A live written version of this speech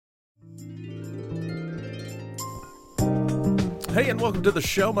Hey, and welcome to the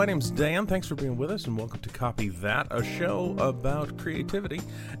show. My name's Dan. Thanks for being with us, and welcome to Copy That, a show about creativity,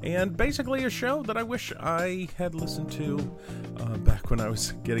 and basically a show that I wish I had listened to back when I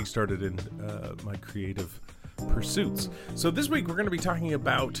was getting started in my creative pursuits. So this week we're going to be talking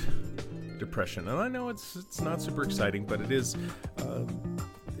about depression, and I know it's not super exciting, but it is.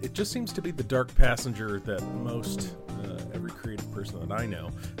 It just seems to be the dark passenger that most every creative person that I know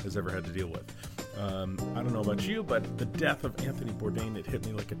has ever had to deal with. I don't know about you, but the death of Anthony Bourdain, it hit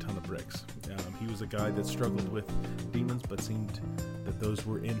me like a ton of bricks. He was a guy that struggled with demons, but seemed that those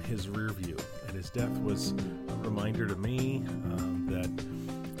were in his rear view. And his death was a reminder to me that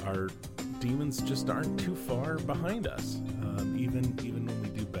our demons just aren't too far behind us, even when we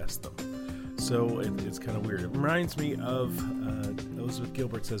do best them. So it's kind of weird. It reminds me of Elizabeth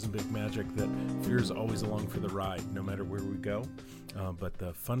Gilbert says in Big Magic that fear is always along for the ride, no matter where we go. But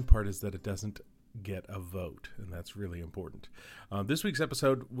the fun part is that it doesn't get a vote, and that's really important. This week's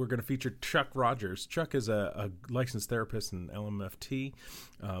episode, we're going to feature Chuck Rogers. Chuck is a licensed therapist in LMFT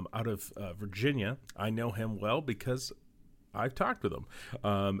out of Virginia. I know him well because I've talked with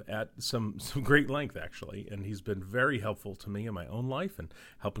him at some great length, actually, and he's been very helpful to me in my own life and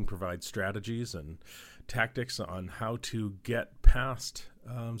helping provide strategies and tactics on how to get past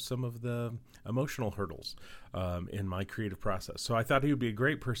some of the emotional hurdles in my creative process. So I thought he would be a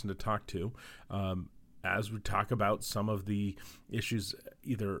great person to talk to as we talk about some of the issues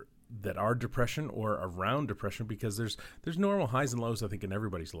either that are depression or around depression, because there's normal highs and lows, I think, in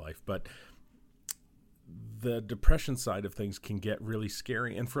everybody's life, but the depression side of things can get really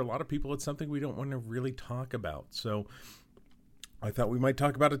scary. And for a lot of people, it's something we don't want to really talk about. So I thought we might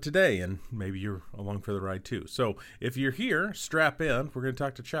talk about it today, and maybe you're along for the ride too. So if you're here, strap in. We're going to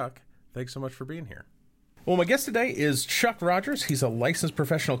talk to Chuck. Thanks so much for being here. Well, my guest today is Chuck Rogers. He's a licensed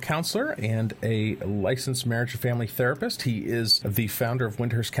professional counselor and a licensed marriage and family therapist. He is the founder of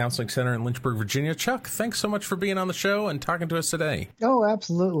Windhurst Counseling Center in Lynchburg, Virginia. Chuck, thanks so much for being on the show and talking to us today. Oh,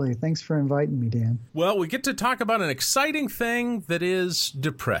 absolutely. Thanks for inviting me, Dan. Well, we get to talk about an exciting thing that is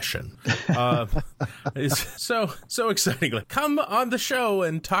depression. It's so exciting. Like, come on the show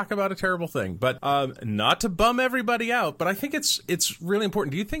and talk about a terrible thing, but not to bum everybody out, but I think it's really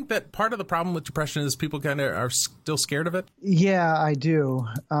important. Do you think that part of the problem with depression is people kind of are still scared of it? Yeah, I do.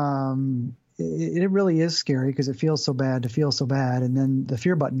 It really is scary because it feels so bad to feel so bad, and then the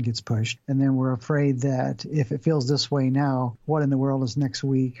fear button gets pushed, and then we're afraid that if it feels this way now, what in the world is next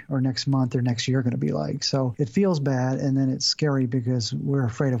week or next month or next year going to be like? So it feels bad, and then it's scary because we're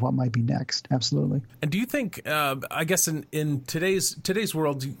afraid of what might be next. Absolutely. And do you think, I guess in today's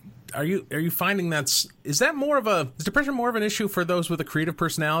world, are you finding is depression more of an issue for those with a creative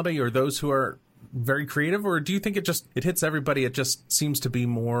personality or those who are very creative, or do you think it hits everybody? It just seems to be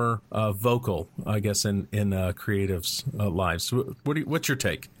more vocal, I guess, in creatives' lives. What's your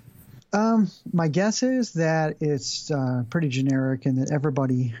take? My guess is that it's pretty generic and that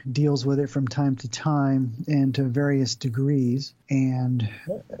everybody deals with it from time to time and to various degrees. And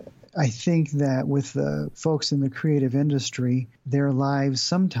I think that with the folks in the creative industry, their lives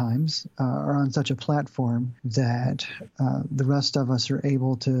sometimes are on such a platform that the rest of us are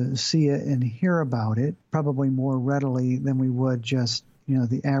able to see it and hear about it probably more readily than we would just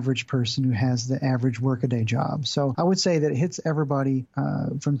the average person who has the average workaday job. So I would say that it hits everybody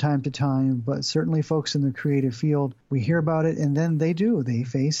from time to time, but certainly folks in the creative field, we hear about it, and then they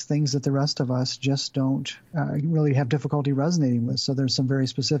face things that the rest of us just don't really have difficulty resonating with. So there's some very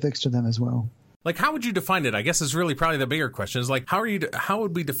specifics to them as well. Like, how would you define it? I guess is really probably the bigger question. Is like, how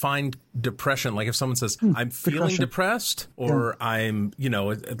would we define depression? Like, if someone says, I'm feeling depressed, or yeah. I'm,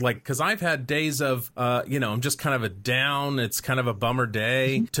 like, because I've had days of, I'm just kind of a down, it's kind of a bummer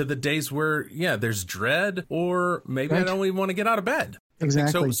day, to the days where, there's dread, or maybe I don't even want to get out of bed.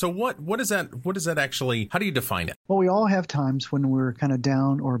 Exactly. So what is that? What is that actually? How do you define it? Well, we all have times when we're kind of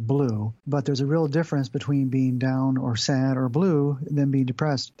down or blue, but there's a real difference between being down or sad or blue than being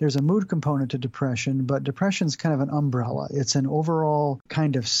depressed. There's a mood component to depression, but depression is kind of an umbrella. It's an overall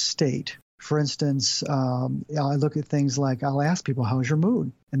kind of state. For instance, I look at things like I'll ask people, "How's your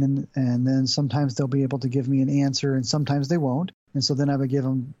mood?" And then sometimes they'll be able to give me an answer, and sometimes they won't. And so then I would give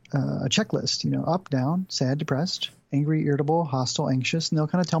them a checklist, up, down, sad, depressed, angry, irritable, hostile, anxious, and they'll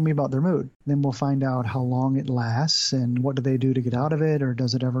kind of tell me about their mood. Then we'll find out how long it lasts and what do they do to get out of it, or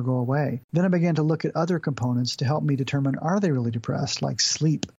does it ever go away. Then I began to look at other components to help me determine, are they really depressed, like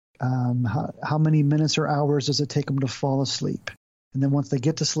sleep? How many minutes or hours does it take them to fall asleep? And then once they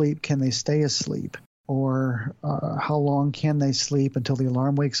get to sleep, can they stay asleep? Or how long can they sleep until the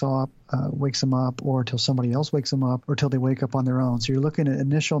alarm wakes up? wakes them up, or till somebody else wakes them up, or till they wake up on their own. So you're looking at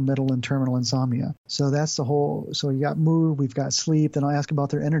initial, middle, and terminal insomnia. So that's the whole. So you got mood, we've got sleep. Then I'll ask about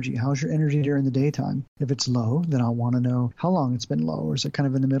their energy. How's your energy during the daytime? If it's low, then I'll want to know how long it's been low, or is it kind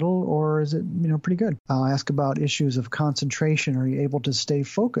of in the middle, or is it pretty good? I'll ask about issues of concentration. Are you able to stay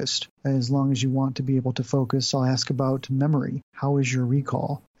focused as long as you want to be able to focus? I'll ask about memory. How is your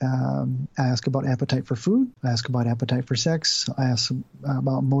recall? I ask about appetite for food. I ask about appetite for sex. I ask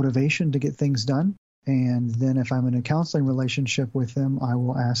about motivation to get things done. And then if I'm in a counseling relationship with them, I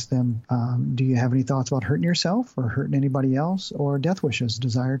will ask them, do you have any thoughts about hurting yourself or hurting anybody else, or death wishes,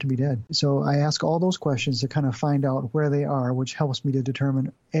 desire to be dead? So I ask all those questions to kind of find out where they are, which helps me to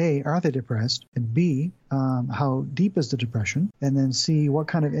determine, A, are they depressed? And B, how deep is the depression? And then C, what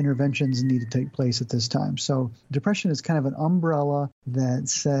kind of interventions need to take place at this time? So depression is kind of an umbrella that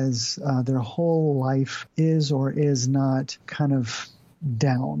says their whole life is or is not kind of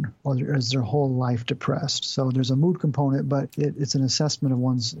down, or is their whole life depressed. So there's a mood component, but it's an assessment of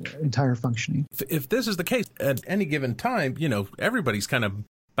one's entire functioning. If this is the case, at any given time, everybody's kind of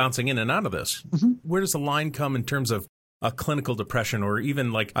bouncing in and out of this. Mm-hmm. Where does the line come in terms of a clinical depression, or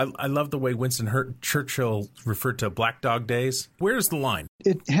even like, I love the way Winston Churchill referred to Black Dog days. Where's the line?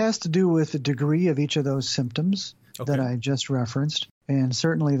 It has to do with the degree of each of those symptoms that I just referenced. And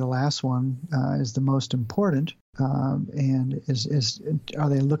certainly the last one is the most important. And are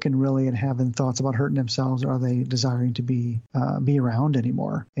they looking really and having thoughts about hurting themselves, or are they desiring to be around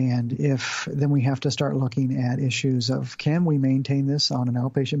anymore? And then we have to start looking at issues of, can we maintain this on an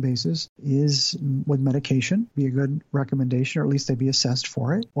outpatient basis? Would medication be a good recommendation, or at least they be assessed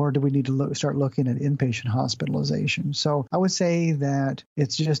for it? Or do we need to start looking at inpatient hospitalization? So I would say that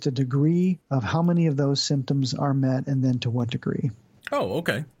it's just a degree of how many of those symptoms are met, and then to what degree. Oh,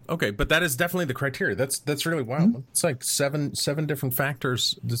 okay. Okay, but that is definitely the criteria. That's really wild. Mm-hmm. It's like seven different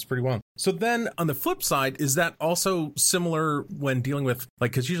factors. That's pretty wild. So then on the flip side, is that also similar when dealing with,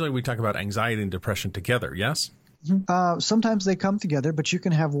 because usually we talk about anxiety and depression together, yes? Sometimes they come together, but you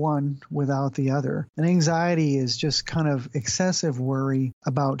can have one without the other. And anxiety is just kind of excessive worry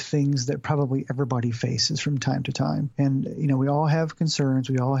about things that probably everybody faces from time to time. And, we all have concerns,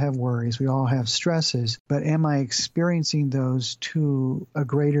 we all have worries, we all have stresses, but am I experiencing those to a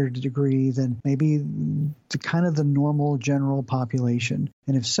greater degree than maybe the normal general population?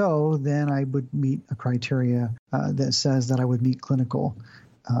 And if so, then I would meet a criteria that says that I would meet clinical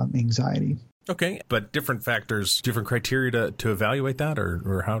anxiety. Okay, but different factors, different criteria to evaluate that,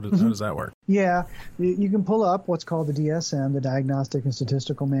 or how does that work? Yeah, you can pull up what's called the DSM, the Diagnostic and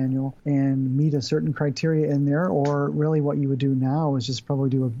Statistical Manual, and meet a certain criteria in there. Or really what you would do now is just probably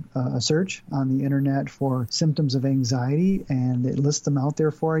do a search on the internet for symptoms of anxiety, and it lists them out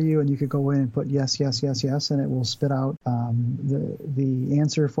there for you, and you could go in and put yes, yes, yes, yes, and it will spit out the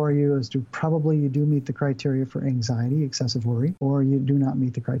answer for you as to probably you do meet the criteria for anxiety, excessive worry, or you do not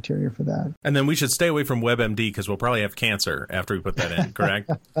meet the criteria for that. And then we should stay away from WebMD because we'll probably have cancer after we put that in, correct?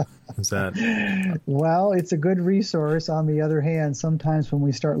 Is that? Well, it's a good resource. On the other hand, sometimes when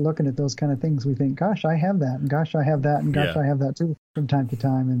we start looking at those kind of things, we think, gosh, I have that, and gosh, I have that, and gosh, I have that too from time to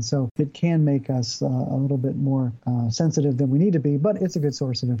time. And so it can make us a little bit more sensitive than we need to be, but it's a good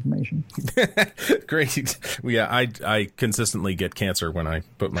source of information. Great. Yeah, I consistently get cancer when I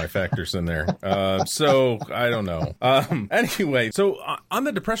put my factors in there. So I don't know. Anyway, so on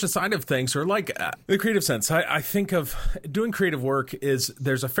the depression side of things, or like the creative sense, I think of doing creative work is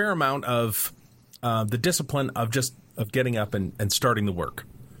there's a fair amount of the discipline of getting up and starting the work.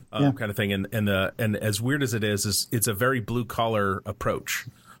 Kind of thing, and as weird as it is it's a very blue collar approach,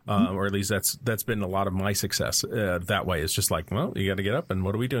 or at least that's been a lot of my success that way. It's just like, well, you got to get up and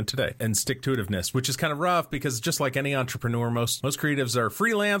what are we doing today? And stick to itiveness, which is kind of rough because just like any entrepreneur, most creatives are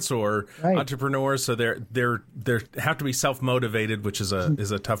freelance or entrepreneurs, so they're have to be self motivated, which is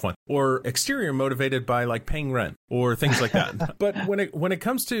a tough one, or exterior motivated by like paying rent or things like that. But when it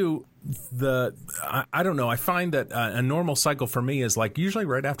comes to I don't know, I find that a normal cycle for me is like usually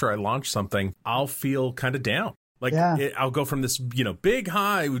right after I launch something, I'll feel kind of down. Like I'll go from this, big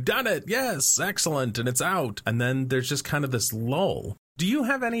high, we've done it, yes, excellent, and it's out. And then there's just kind of this lull. Do you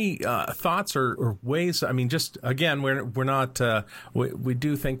have any thoughts or ways? I mean, just again, we're not. We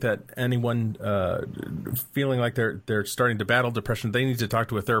do think that anyone feeling like they're starting to battle depression, they need to talk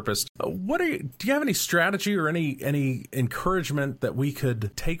to a therapist. Do you have any strategy or any encouragement that we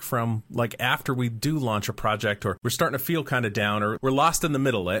could take from like after we do launch a project, or we're starting to feel kind of down, or we're lost in the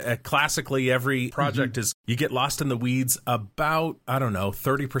middle? Classically, every project is you get lost in the weeds about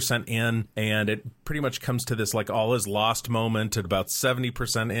 30% in, and it pretty much comes to this like all is lost moment at about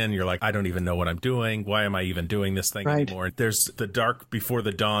 70% in. You're like, I don't even know what I'm doing. Why am I even doing this thing anymore? There's the dark before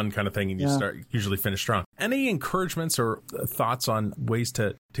the dawn kind of thing, and you usually finish strong. Any encouragements or thoughts on ways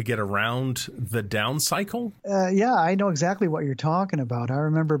to get around the down cycle? Yeah, I know exactly what you're talking about. I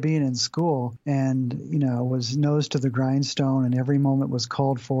remember being in school and, was nose to the grindstone, and every moment was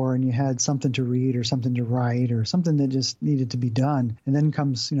called for, and you had something to read or something to write or something that just needed to be done. And then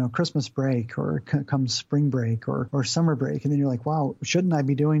comes, Christmas break or comes spring break or summer break. And then you're like, wow, shouldn't I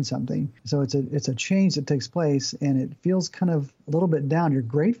be doing something? So it's a change that takes place, and it feels kind of a little bit down. You're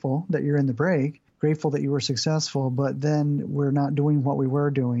grateful that you're in the break, grateful that you were successful, but then we're not doing what we were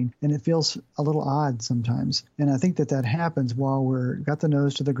doing, and it feels a little odd sometimes. And I think that happens while we're got the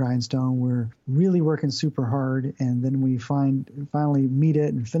nose to the grindstone, we're really working super hard, and then we finally meet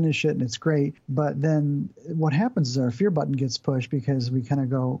it and finish it, and it's great. But then what happens is our fear button gets pushed because we kind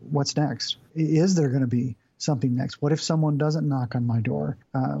of go, what's next? Is there going to be something next? What if someone doesn't knock on my door?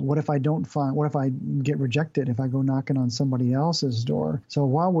 What if I get rejected if I go knocking on somebody else's door? So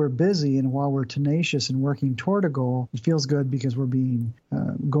while we're busy and while we're tenacious and working toward a goal, it feels good because we're being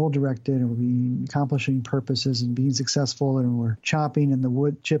goal directed and we're accomplishing purposes and being successful, and we're chopping and the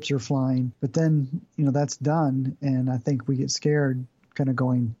wood chips are flying. But then, that's done. And I think we get scared kind of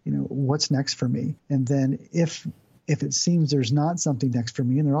going, what's next for me? And then if it seems there's not something next for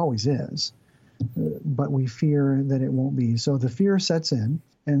me, and there always is, but we fear that it won't be. So the fear sets in,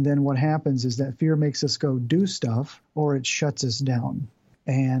 and then what happens is that fear makes us go do stuff, or it shuts us down.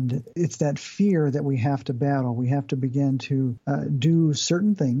 And it's that fear that we have to battle. We have to begin to do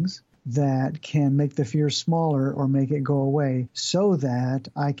certain things that can make the fear smaller or make it go away, so that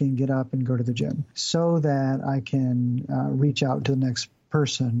I can get up and go to the gym, so that I can reach out to the next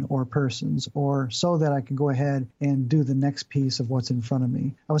person or persons, or so that I can go ahead and do the next piece of what's in front of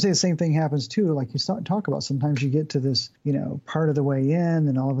me. I would say the same thing happens too, like you talk about. Sometimes you get to this, part of the way in,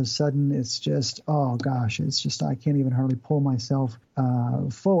 and all of a sudden it's just, oh gosh, it's just, I can't even hardly pull myself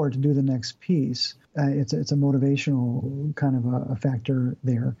forward to do the next piece. It's a motivational kind of a factor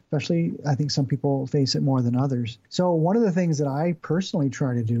there, especially I think some people face it more than others. So one of the things that I personally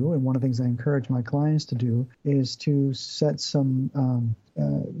try to do, and one of the things I encourage my clients to do, is to set some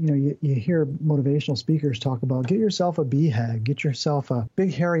you hear motivational speakers talk about, get yourself a BHAG, get yourself a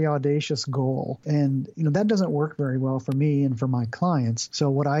big, hairy, audacious goal. And, that doesn't work very well for me and for my clients. So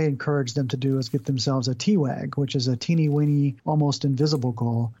what I encourage them to do is get themselves a TWAG, which is a teeny weeny, almost invisible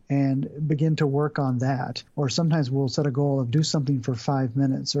goal, and begin to work on that. Or sometimes we'll set a goal of do something for 5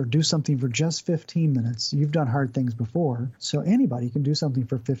 minutes or do something for just 15 minutes. You've done hard things before, so anybody can do something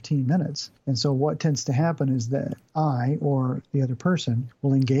for 15 minutes. And so what tends to happen is that I or the other person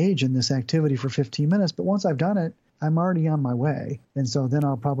will engage in this activity for 15 minutes, but once I've done it, I'm already on my way. And so then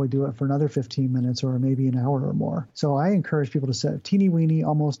I'll probably do it for another 15 minutes or maybe an hour or more. So I encourage people to set teeny weeny,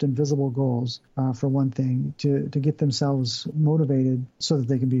 almost invisible goals for one thing, to get themselves motivated so that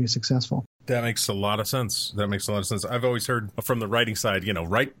they can be successful. That makes a lot of sense. I've always heard from the writing side,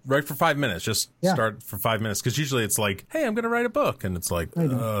 write for 5 minutes. Just start for 5 minutes. Because usually it's like, hey, I'm going to write a book. And it's like,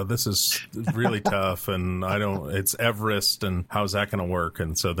 this is really tough. And it's Everest. And how's that going to work?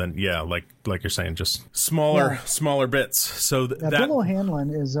 And so then, like you're saying, just smaller bits. So Bill O'Hanlon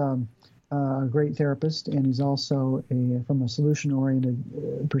is a great therapist, and he's also from a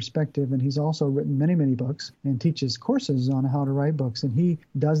solution-oriented perspective, and he's also written many, many books and teaches courses on how to write books, and he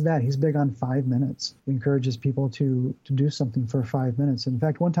does that. He's big on 5 minutes. He encourages people to do something for 5 minutes. In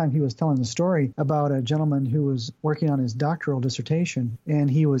fact, one time he was telling the story about a gentleman who was working on his doctoral dissertation, and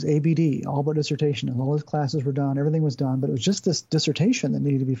he was ABD, all but dissertation, and all his classes were done, everything was done, but it was just this dissertation that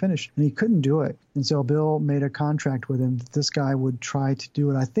needed to be finished, and he couldn't do it. And so Bill made a contract with him that this guy would try to do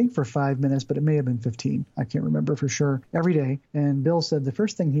it, I think, for 5 minutes, but it may have been 15. I can't remember for sure. Every day. And Bill said the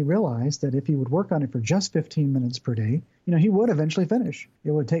first thing he realized that if he would work on it for just 15 minutes per day, he would eventually finish.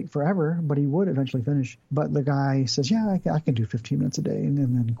 It would take forever, but he would eventually finish. But the guy says, yeah, I can do 15 minutes a day, and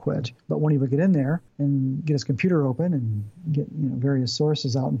then quit. But when he would get in there and get his computer open and get various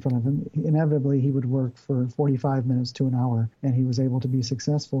sources out in front of him, inevitably he would work for 45 minutes to an hour, and he was able to be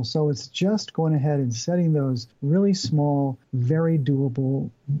successful. So it's just going ahead and setting those really small, very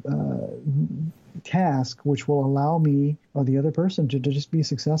doable task, which will allow me or the other person to just be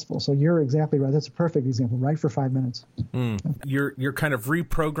successful. So you're exactly right. That's a perfect example. Write for 5 minutes. You're kind of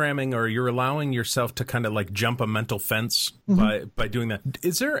reprogramming, or you're allowing yourself to kind of like jump a mental fence by doing that.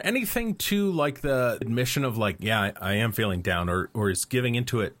 Is there anything to like the admission of like, I am feeling down, or is giving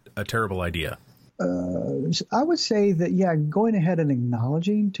into it a terrible idea? I would say that, yeah, going ahead and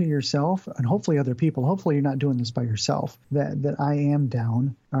acknowledging to yourself and hopefully other people, hopefully you're not doing this by yourself, that I am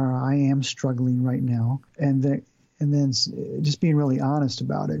down or I am struggling right now. And then just being really honest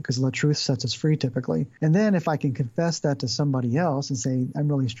about it, because the truth sets us free typically. And then if I can confess that to somebody else and say, I'm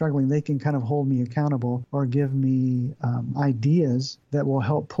really struggling, they can kind of hold me accountable or give me ideas that will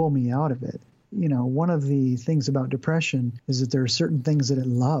help pull me out of it. You know, one of the things about depression is that there are certain things that it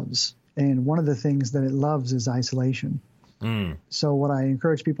loves. And one of the things that it loves is isolation. So what I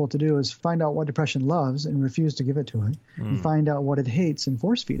encourage people to do is find out what depression loves and refuse to give it to it, and find out what it hates and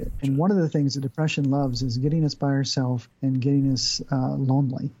force feed it. And one of the things that depression loves is getting us by ourselves and getting us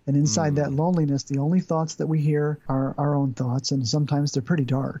lonely. And inside that loneliness, the only thoughts that we hear are our own thoughts, and sometimes they're pretty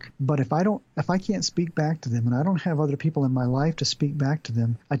dark. But if I can't speak back to them, and I don't have other people in my life to speak back to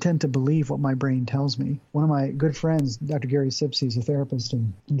them, I tend to believe what my brain tells me. One of my good friends, Dr. Gary Sipsey, is a therapist,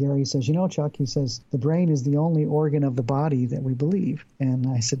 and Gary says, you know, Chuck, he says, the brain is the only organ of the body that we believe. And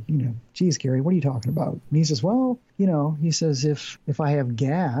I said, geez, Gary, what are you talking about? And he says, well, he says, if I have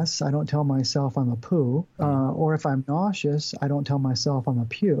gas, I don't tell myself I'm a poo, or if I'm nauseous, I don't tell myself I'm a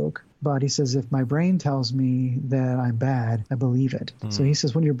puke. But he says, if my brain tells me that I'm bad, I believe it. So he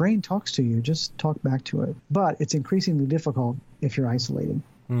says, when your brain talks to you, just talk back to it. But it's increasingly difficult if you're isolated.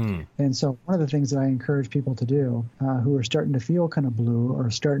 And so one of the things that I encourage people to do who are starting to feel kind of blue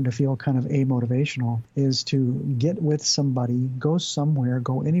or starting to feel kind of amotivational is to get with somebody, go somewhere,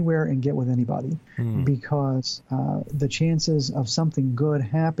 go anywhere and get with anybody, because the chances of something good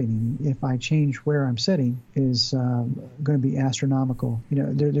happening if I change where I'm sitting is going to be astronomical.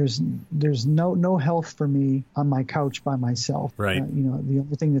 There's no health for me on my couch by myself. Right. The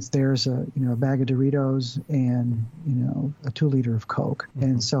only thing that's there is a bag of Doritos and a 2-liter of Coke.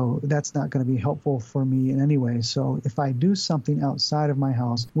 And so that's not going to be helpful for me in any way. So if I do something outside of my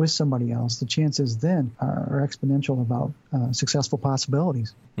house with somebody else, the chances then are exponential about successful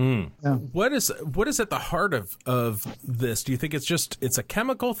possibilities. Yeah. What is at the heart of this? Do you think it's a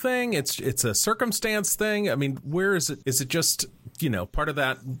chemical thing? It's a circumstance thing? I mean, where is it? Is it just, part of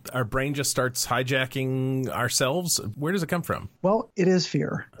that, our brain just starts hijacking ourselves? Where does it come from? Well, it is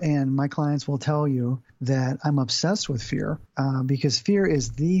fear. And my clients will tell you that I'm obsessed with fear because fear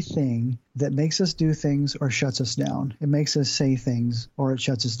is the thing that makes us do things or shuts us down. It makes us say things or it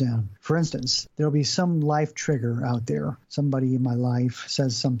shuts us down. For instance, there'll be some life trigger out there. Somebody in my life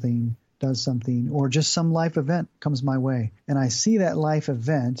says something, does something, or just some life event comes my way. And I see that life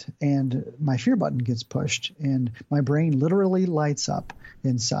event and my fear button gets pushed and my brain literally lights up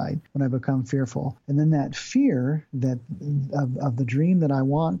inside when I become fearful. And then that fear of the dream that I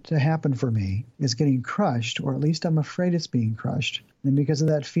want to happen for me is getting crushed, or at least I'm afraid it's being crushed. And because of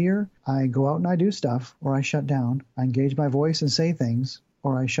that fear, I go out and I do stuff, or I shut down. I engage my voice and say things,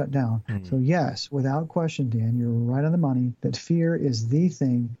 or I shut down. So yes, without question, Dan, you're right on the money that fear is the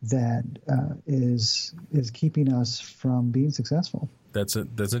thing that is keeping us from being successful. That's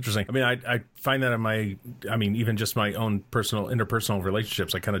interesting. I mean, I find that even just my own interpersonal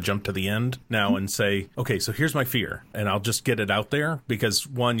relationships, I kind of jump to the end now and say, okay, so here's my fear, and I'll just get it out there because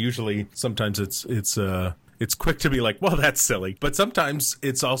sometimes it's quick to be like, well, that's silly, but sometimes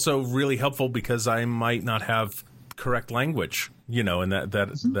it's also really helpful because I might not have correct language, and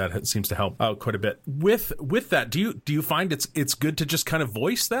that seems to help out quite a bit. With that, do you find it's good to just kind of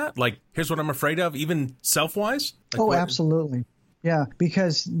voice that? Like, here's what I'm afraid of, even self-wise? Absolutely. Yeah,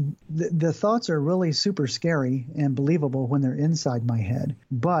 because the thoughts are really super scary and believable when they're inside my head.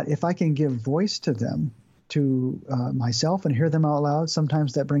 But if I can give voice to them, to myself and hear them out loud,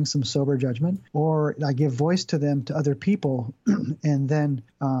 sometimes that brings some sober judgment, or I give voice to them to other people and then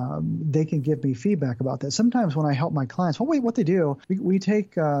they can give me feedback about that. Sometimes when I help my clients, what they do, we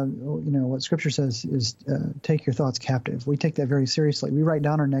take, what Scripture says is take your thoughts captive. We take that very seriously. We write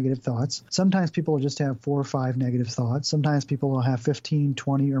down our negative thoughts. Sometimes people will just have 4 or 5 negative thoughts. Sometimes people will have 15,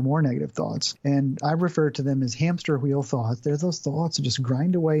 20 or more negative thoughts. And I refer to them as hamster wheel thoughts. They're those thoughts that just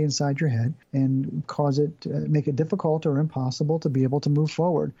grind away inside your head and cause it, make it difficult or impossible to be able to move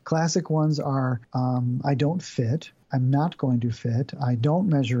forward. Classic ones are, I don't fit. I'm not going to fit. I don't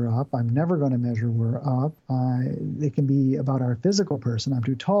measure up. I'm never going to measure up. They can be about our physical person. I'm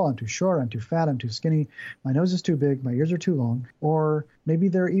too tall. I'm too short. I'm too fat. I'm too skinny. My nose is too big. My ears are too long. Or maybe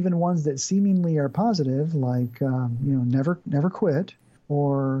there are even ones that seemingly are positive, like never quit.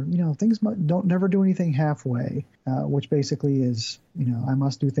 Or, things don't never do anything halfway, which basically is, I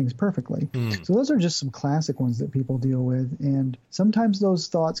must do things perfectly. So those are just some classic ones that people deal with. And sometimes those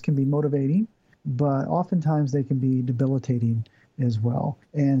thoughts can be motivating, but oftentimes they can be debilitating as well.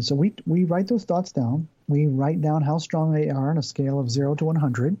 And so we write those thoughts down. We write down how strong they are on a scale of 0 to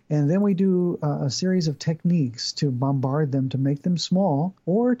 100. And then we do a series of techniques to bombard them, to make them small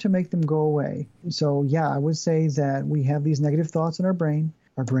or to make them go away. So, yeah, I would say that we have these negative thoughts in our brain.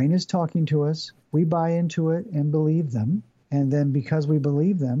 Our brain is talking to us. We buy into it and believe them. And then because we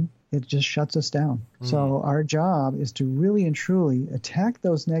believe them, it just shuts us down. So our job is to really and truly attack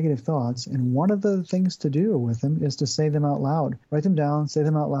those negative thoughts. And one of the things to do with them is to say them out loud. Write them down, say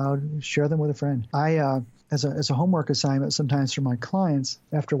them out loud, share them with a friend. I, as a homework assignment, sometimes for my clients,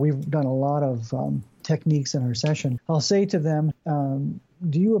 after we've done a lot of techniques in our session, I'll say to them,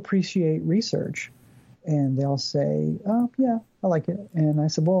 do you appreciate research? And they'll say, oh, yeah, I like it. And I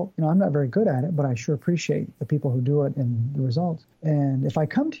said, well, I'm not very good at it, but I sure appreciate the people who do it and the results. And if I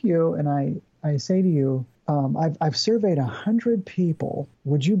come to you and I say to you, I've surveyed 100 people,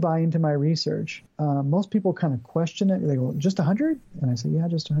 would you buy into my research? Most people kind of question it. They go, just 100? And I say, yeah,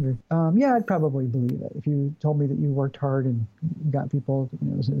 just 100. Yeah, I'd probably believe it. If you told me that you worked hard and got people,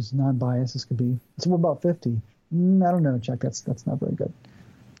 as non-biased as could be. So what about 50? I don't know, Chuck, that's not very good.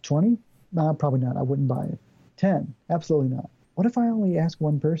 20? Probably not. I wouldn't buy it. 10? Absolutely not. What if I only ask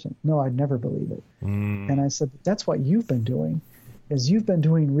one person? No, I'd never believe it. And I said, that's what you've been doing, is you've been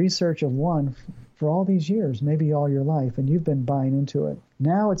doing research of one for all these years, maybe all your life, and you've been buying into it.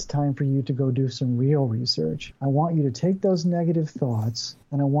 Now it's time for you to go do some real research. I want you to take those negative thoughts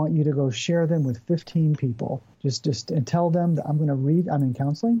and I want you to go share them with 15 people. Just and tell them that I'm going to read. I'm in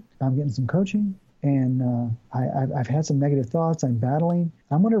counseling. I'm getting some coaching. And I've had some negative thoughts. I'm battling.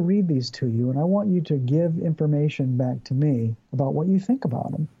 I'm going to read these to you, and I want you to give information back to me about what you think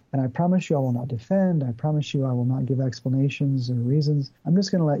about them. And I promise you I will not defend. I promise you I will not give explanations or reasons. I'm just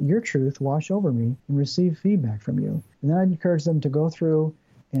going to let your truth wash over me and receive feedback from you. And then I'd encourage them to go through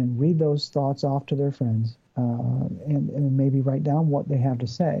and read those thoughts off to their friends and maybe write down what they have to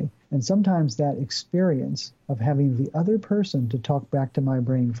say. And sometimes that experience of having the other person to talk back to my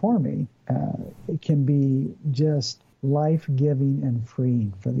brain for me, it can be just life-giving and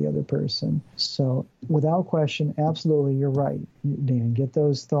freeing for the other person. So without question, absolutely, you're right, Dan. Get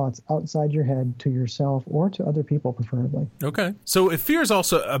those thoughts outside your head to yourself or to other people, preferably. Okay. So if fear is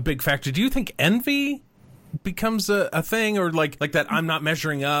also a big factor, do you think envy becomes a thing, or like that I'm not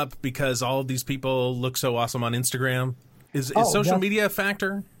measuring up because all of these people look so awesome on Instagram? Is social media a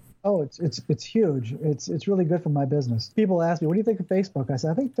factor? Oh, it's huge. It's really good for my business. People ask me, "What do you think of Facebook?" I say,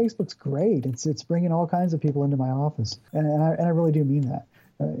 "I think Facebook's great. It's bringing all kinds of people into my office," and I really do mean that,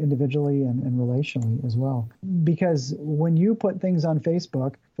 individually and relationally as well. Because when you put things on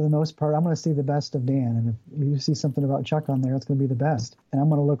Facebook, for the most part, I'm going to see the best of Dan, and if you see something about Chuck on there, it's going to be the best, and I'm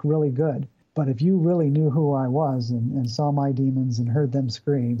going to look really good. But if you really knew who I was and saw my demons and heard them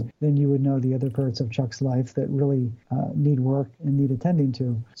scream, then you would know the other parts of Chuck's life that really need work and need attending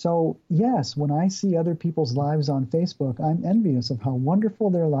to. So, yes, when I see other people's lives on Facebook, I'm envious of how wonderful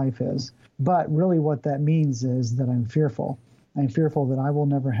their life is. But really what that means is that I'm fearful. I'm fearful that I will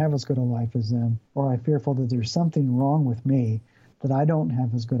never have as good a life as them, or I'm fearful that there's something wrong with me that I don't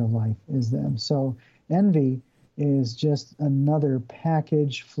have as good a life as them. So envy is just another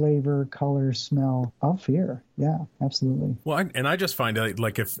package, flavor, color, smell of fear. Yeah, absolutely. Well, I just find out,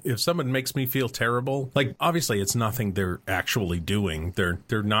 like, if someone makes me feel terrible, like, obviously it's nothing they're actually doing.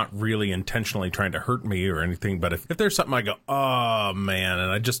 They're not really intentionally trying to hurt me or anything. But if there's something I go, oh, man,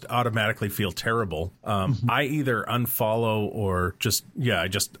 and I just automatically feel terrible, I either unfollow or I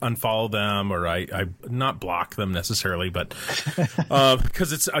just unfollow them, or I not block them necessarily, but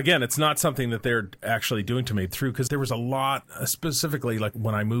because it's not something that they're actually doing to me through, because there was a lot, specifically like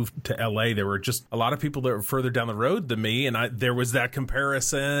when I moved to LA, there were just a lot of people that were further down the road than me, and there was that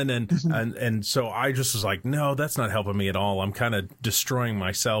comparison, and so I just was like, no, that's not helping me at all. I'm kind of destroying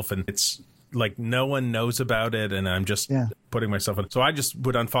myself, and it's like no one knows about it, and I'm just putting myself in. So I just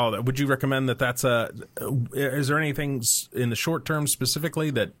would unfollow that. Would you recommend that is there anything in the short term specifically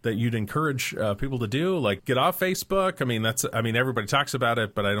that you'd encourage people to do? Like get off Facebook? I mean, everybody talks about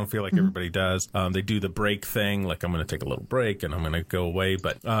it, but I don't feel like everybody does. They do the break thing, like I'm going to take a little break and I'm going to go away.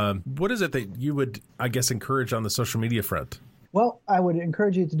 But what is it that you would, I guess, encourage on the social media front? Well, I would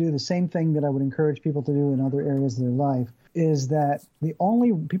encourage you to do the same thing that I would encourage people to do in other areas of their life, is that the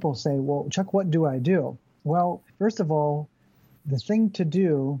only people say, well, Chuck, what do I do? Well, first of all, the thing to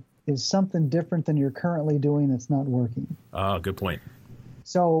do is something different than you're currently doing that's not working. Good point.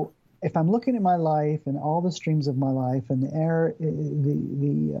 So if I'm looking at my life and all the streams of my life and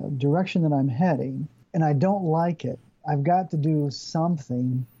the direction that I'm heading, and I don't like it, I've got to do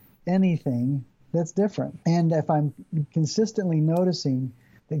something, anything that's different. And if I'm consistently noticing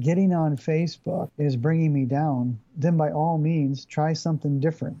that getting on Facebook is bringing me down, then by all means, try something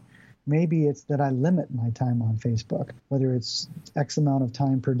different. Maybe it's that I limit my time on Facebook, whether it's X amount of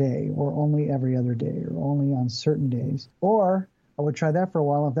time per day or only every other day or only on certain days. Or I would try that for a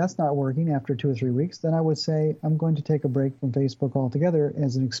while. If that's not working after 2 or 3 weeks, then I would say I'm going to take a break from Facebook altogether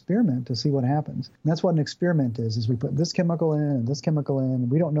as an experiment to see what happens. And that's what an experiment is we put this chemical in and this chemical in,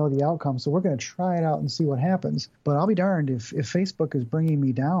 and we don't know the outcome, so we're going to try it out and see what happens. But I'll be darned if Facebook is bringing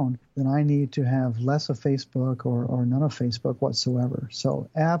me down, then I need to have less of Facebook or none of Facebook whatsoever. So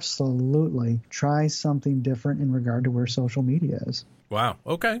absolutely try something different in regard to where social media is. Wow.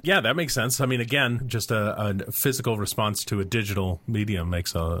 Okay. Yeah, that makes sense. I mean, again, just a physical response to a digital medium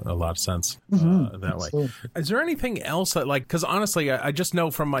makes a lot of sense that Absolutely. way. Is there anything else that, like, because honestly, I just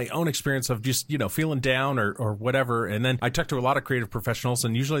know from my own experience of just, feeling down or whatever. And then I talk to a lot of creative professionals,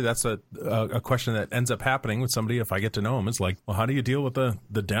 and usually that's a question that ends up happening with somebody if I get to know them. It's like, well, how do you deal with the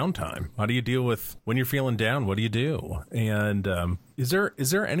downtime? How do you deal with when you're feeling down? What do you do? And is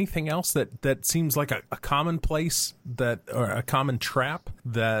there anything else that seems like a commonplace or a common trap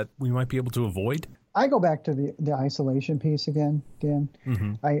that we might be able to avoid? I go back to the isolation piece again, Dan.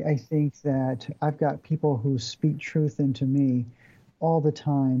 Mm-hmm. I think that I've got people who speak truth into me all the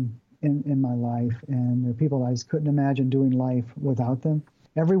time in my life, and they're people I just couldn't imagine doing life without them.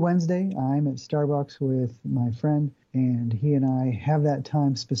 Every Wednesday, I'm at Starbucks with my friend, and he and I have that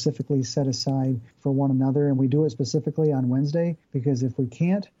time specifically set aside for one another, and we do it specifically on Wednesday because if we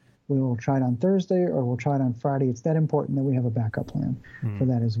can't, we'll try it on Thursday or we'll try it on Friday. It's that important that we have a backup plan for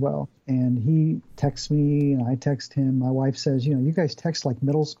that as well. And he texts me and I text him. My wife says, you guys text like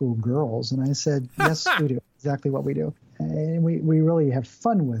middle school girls. And I said, yes, we do. Exactly what we do. And we really have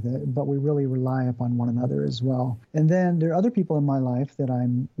fun with it, but we really rely upon one another as well. And then there are other people in my life that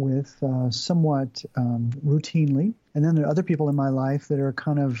I'm with somewhat routinely. And then there are other people in my life that are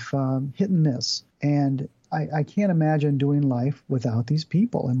kind of hit and miss. And I can't imagine doing life without these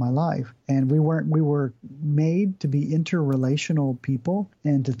people in my life. And we were made to be interrelational people,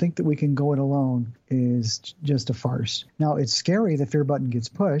 and to think that we can go it alone is just a farce. Now, it's scary the fear button gets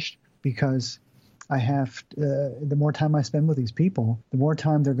pushed because I have, the more time I spend with these people, the more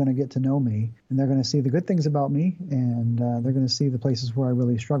time they're going to get to know me, and they're going to see the good things about me, and they're going to see the places where I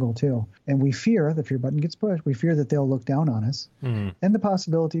really struggle too. And we fear, the fear button gets pushed, we fear that they'll look down on us, and the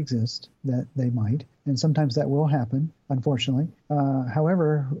possibility exists that they might, and sometimes that will happen, unfortunately.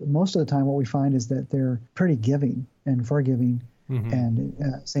 However, most of the time what we find is that they're pretty giving and forgiving, and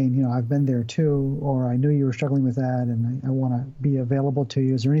saying, I've been there too, or I knew you were struggling with that, and I want to be available to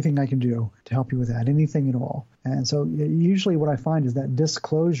you. Is there anything I can do to help you with that? Anything at all? And so usually what I find is that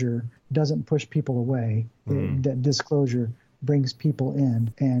disclosure doesn't push people away. That disclosure brings people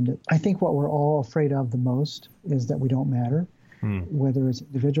in. And I think what we're all afraid of the most is that we don't matter. Whether it's an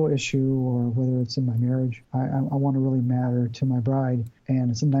individual issue or whether it's in my marriage, I want to really matter to my bride.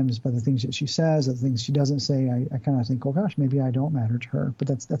 And sometimes by the things that she says, the things she doesn't say, I kind of think, oh gosh, maybe I don't matter to her. But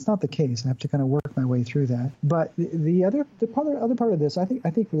that's not the case. I have to kind of work my way through that. But the other part of this, I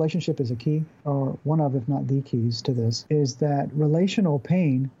think relationship is a key, or one of, if not the keys to this, is that relational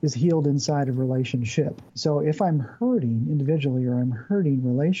pain is healed inside of relationship. So if I'm hurting individually or I'm hurting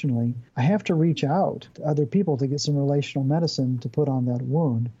relationally, I have to reach out to other people to get some relational medicine to put on that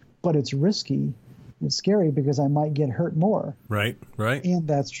wound. But it's risky. It's scary because I might get hurt more. Right. And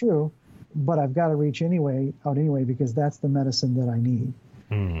that's true. But I've got to reach out anyway, because that's the medicine that I need.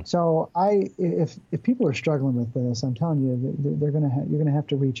 So if people are struggling with this, I'm telling you, you're going to have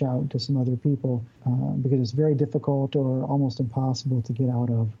to reach out to some other people because it's very difficult or almost impossible to get out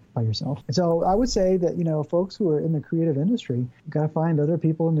of by yourself. And so I would say that, folks who are in the creative industry, you've got to find other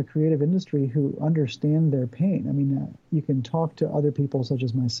people in the creative industry who understand their pain. I mean, you can talk to other people such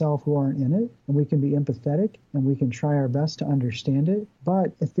as myself who aren't in it, and we can be empathetic and we can try our best to understand it.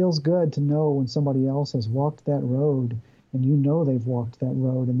 But it feels good to know when somebody else has walked that road, and they've walked that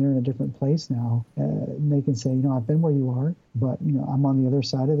road and they're in a different place now. And they can say, I've been where you are, but, I'm on the other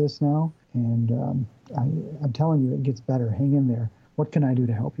side of this now. And I'm telling you, it gets better. Hang in there. What can I do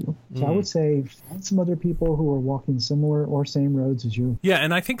to help you? So I would say find some other people who are walking similar or same roads as you. Yeah,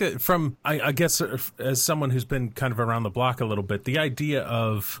 and I think that I guess as someone who's been kind of around the block a little bit, the idea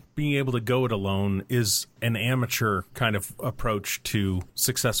of being able to go it alone is an amateur kind of approach to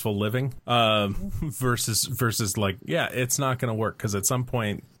successful living versus like, it's not going to work because at some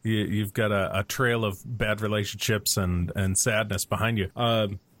point you've got a trail of bad relationships and sadness behind you.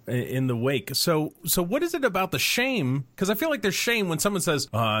 In the wake. So what is it about the shame? Because I feel like there's shame when someone says,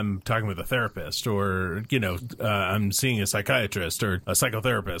 I'm talking with a therapist, or, I'm seeing a psychiatrist or a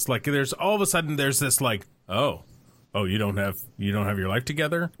psychotherapist. Like there's all of a sudden there's this like, oh, oh, you don't have your life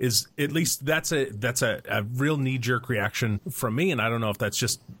together, is at least that's a real knee-jerk reaction from me. And I don't know if that's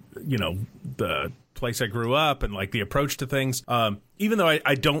just, the place I grew up and like the approach to things, even though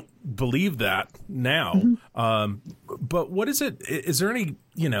I don't believe that now. But what is it? Is there any,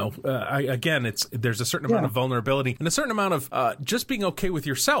 there's a certain amount of vulnerability and a certain amount of just being okay with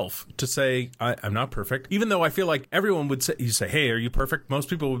yourself to say, I'm not perfect, even though I feel like everyone would say, you say, hey, are you perfect? Most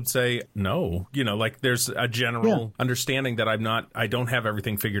people would say no, like there's a general understanding that I don't have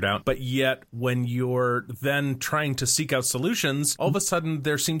everything figured out. But yet when you're then trying to seek out solutions, all of a sudden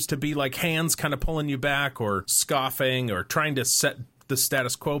there seems to be like hands kind of pulling you back or scoffing or trying to set the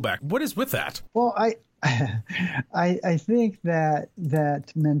status quo back. What is with that? Well, I think that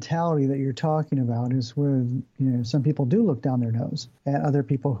mentality that you're talking about is where some people do look down their nose at other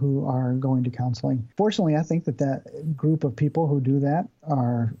people who are going to counseling. Fortunately, I think that group of people who do that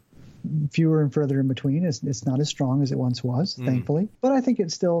are fewer and further in between. It's not as strong as it once was, thankfully, but I think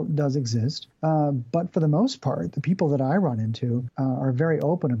it still does exist. But for the most part, the people that I run into are very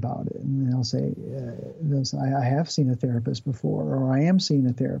open about it. And they'll say, I have seen a therapist before, or I am seeing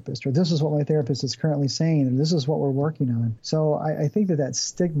a therapist, or this is what my therapist is currently saying, and this is what we're working on. So I think that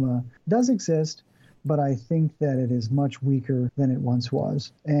stigma does exist, but I think that it is much weaker than it once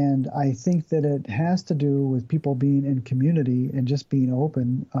was. And I think that it has to do with people being in community and just being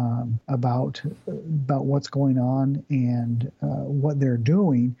open about what's going on and what they're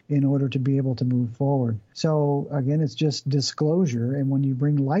doing in order to be able to move forward. So again, it's just disclosure. And when you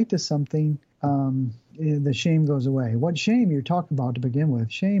bring light to something, the shame goes away. What shame you're talking about to begin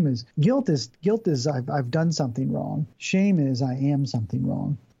with? Shame is guilt is I've done something wrong. Shame is I am something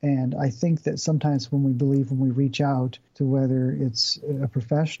wrong. And I think that sometimes when we reach out to whether it's a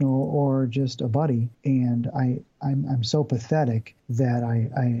professional or just a buddy, and I'm so pathetic that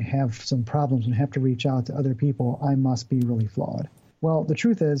I have some problems and have to reach out to other people, I must be really flawed. Well, the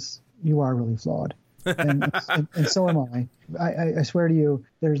truth is you are really flawed. and so am I. I swear to you,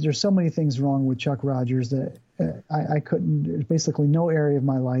 there's so many things wrong with Chuck Rogers that I couldn't, there's basically no area of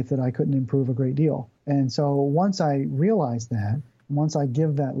my life that I couldn't improve a great deal. And so once I realized that, once I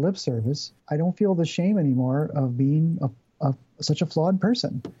give that lip service, I don't feel the shame anymore of being such a flawed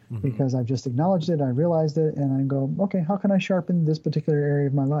person, because I've just acknowledged it, I realized it, and I go, okay, how can I sharpen this particular area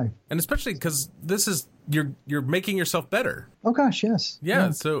of my life? And especially because this is, you're making yourself better. Oh gosh, yes. Yeah.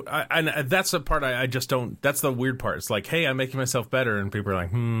 So and that's the part I just don't, that's the weird part. It's like, hey, I'm making myself better. And people are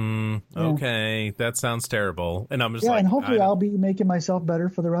like, okay, that sounds terrible. And I'm just like, and hopefully I'll be making myself better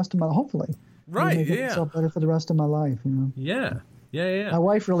for the rest of my, hopefully. Right. Making myself better for the rest of my life. Yeah. Yeah. My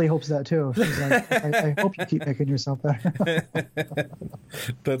wife really hopes that too. She's like, I hope you keep making yourself better.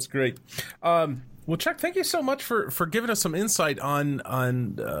 That's great. Well, Chuck, thank you so much for giving us some insight on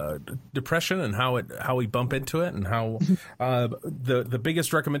depression and how we bump into it, and how the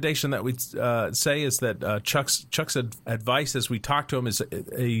biggest recommendation that we say is that Chuck's advice as we talk to him is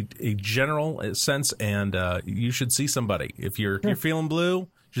a general sense, and you should see somebody if you're feeling blue. You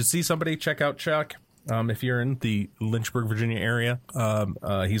should see somebody. Check out Chuck. If you're in the Lynchburg, Virginia area,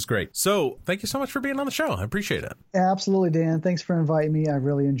 he's great. So thank you so much for being on the show. I appreciate it. Absolutely, Dan. Thanks for inviting me. I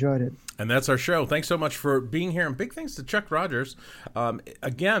really enjoyed it. And that's our show. Thanks so much for being here. And big thanks to Chuck Rogers.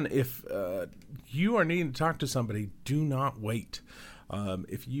 Again, if you are needing to talk to somebody, do not wait.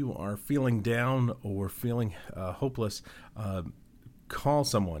 If you are feeling down or feeling hopeless, call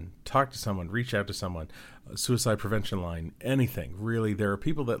someone, talk to someone, reach out to someone. Suicide prevention line, anything really. There are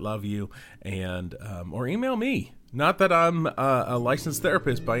people that love you, and or email me. Not that I'm a licensed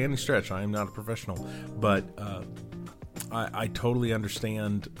therapist by any stretch. I am not a professional, but I totally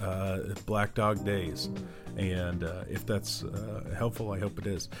understand Black Dog days, and if that's helpful, I hope it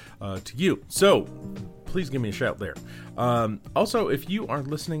is to you. So please give me a shout there. Also, if you are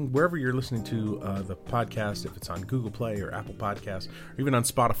listening, wherever you're listening to the podcast, if it's on Google Play or Apple Podcasts, or even on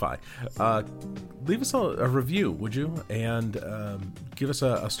Spotify, leave us a review, would you? And give us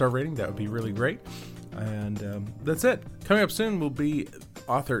a star rating. That would be really great. And that's it. Coming up soon will be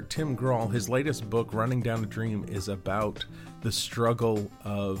author Tim Grahl. His latest book, Running Down a Dream, is about the struggle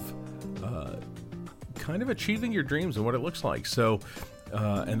of kind of achieving your dreams and what it looks like. So,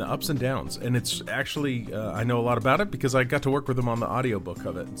 and the ups and downs. And it's actually, I know a lot about it because I got to work with him on the audiobook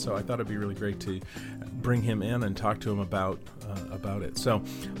of it. So I thought it'd be really great to bring him in and talk to him about it. So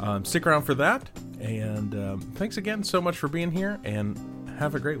stick around for that. And thanks again so much for being here, and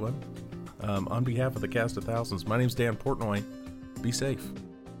have a great one. On behalf of the Cast of Thousands, my name's Dan Portnoy. Be safe.